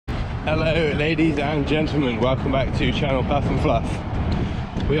Hello ladies and gentlemen, welcome back to channel Puff&Fluff.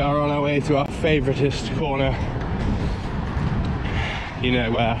 We are on our way to our favouriteest corner, you know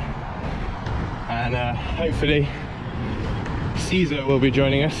where, and hopefully Caesar will be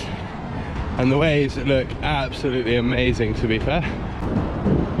joining us, and the waves look absolutely amazing, to be fair.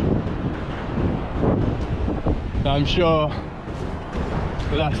 I'm sure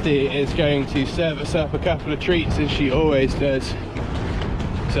Glassy is going to serve us up a couple of treats as she always does.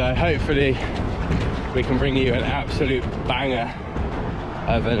 So hopefully we can bring you an absolute banger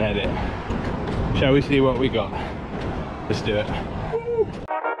of an edit. Shall we see what we got? Let's do it.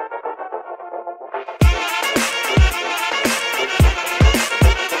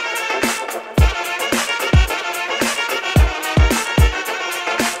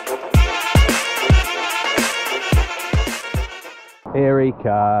 Here he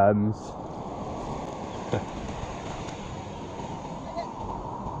comes.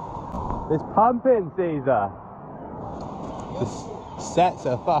 It's pumping, Caesar. The sets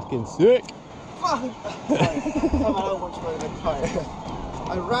are fucking sick. I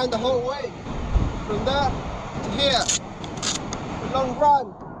ran the whole way from there to here. A long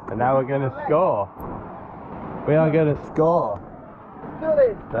run. And now we're gonna score. We are gonna score. Do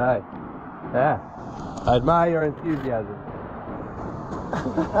this. Nice. Yeah. I admire your enthusiasm.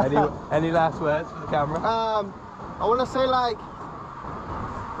 Any last words for the camera? I want to say, like,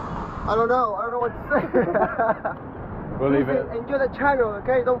 I don't know what to say. We'll leave it. Enjoy the channel,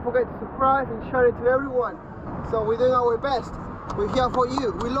 okay? Don't forget to subscribe and share it to everyone. So we're doing our best. We're here for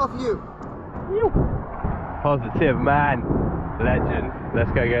you. We love you. Positive man. Legend.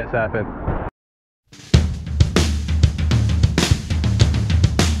 Let's go get surfing.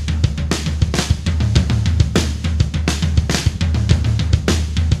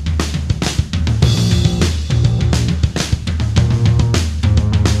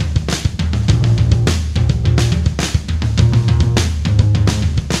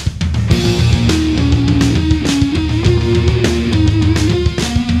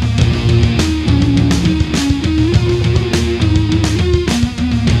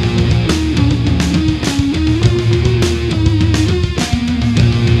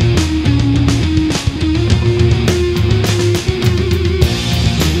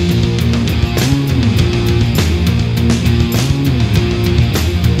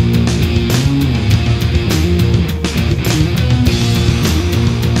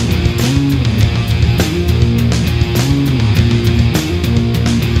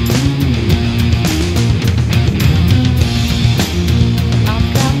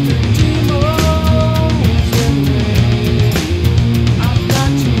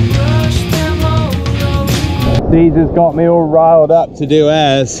 Caesar's got me all riled up to do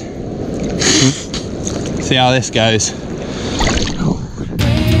airs. See how this goes.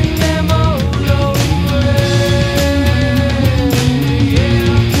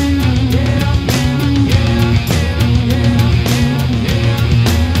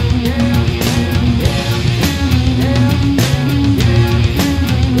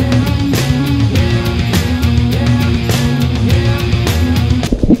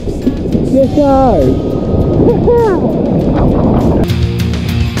 Let's go!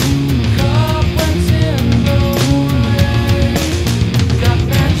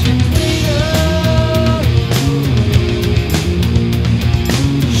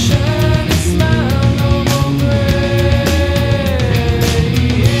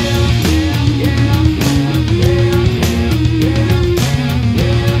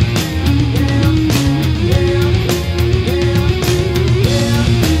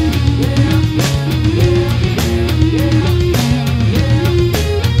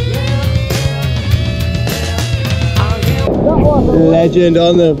 Legend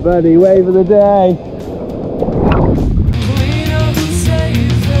on the bloody wave of the day.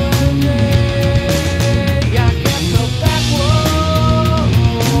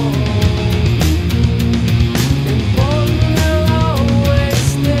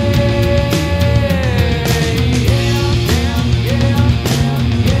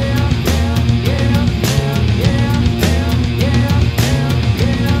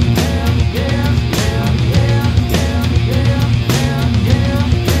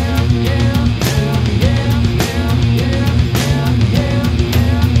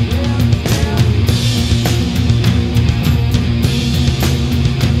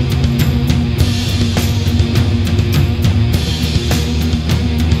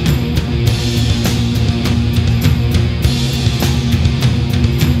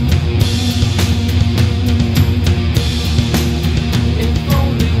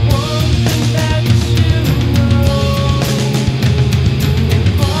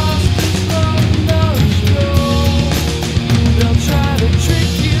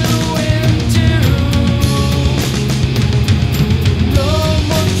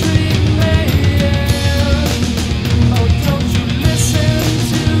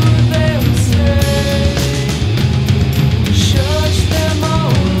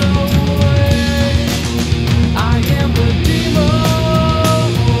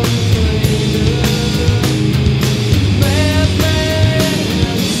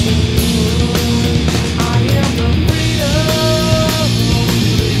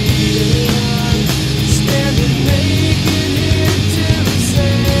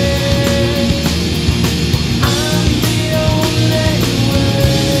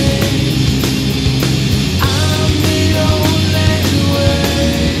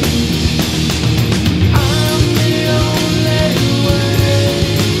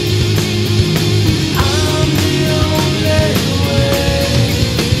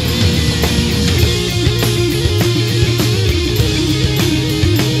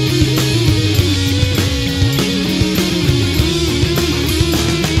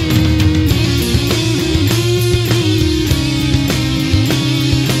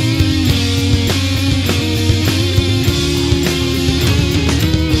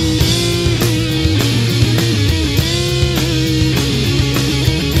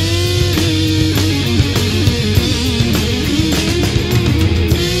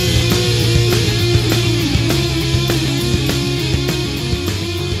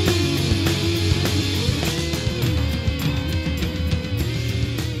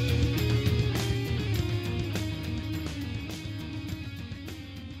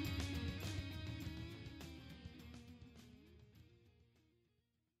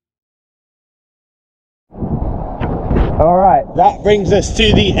 All right, that brings us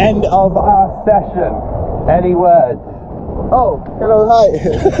to the end of our session. Any words? Oh, hello, hi.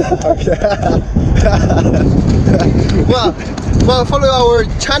 well, follow our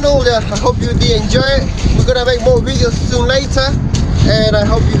channel. I hope you did enjoy it. We're gonna make more videos soon later, and I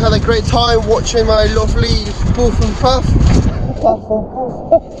hope you had a great time watching my lovely Puff&Fluff.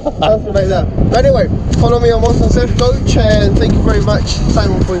 Something like that. But anyway, follow me on Monzon Self Coach, and thank you very much,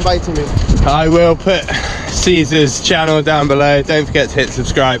 Simon, for inviting me. I will put Caesar's channel down below. Don't forget to hit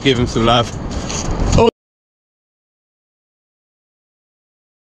subscribe, give him some love.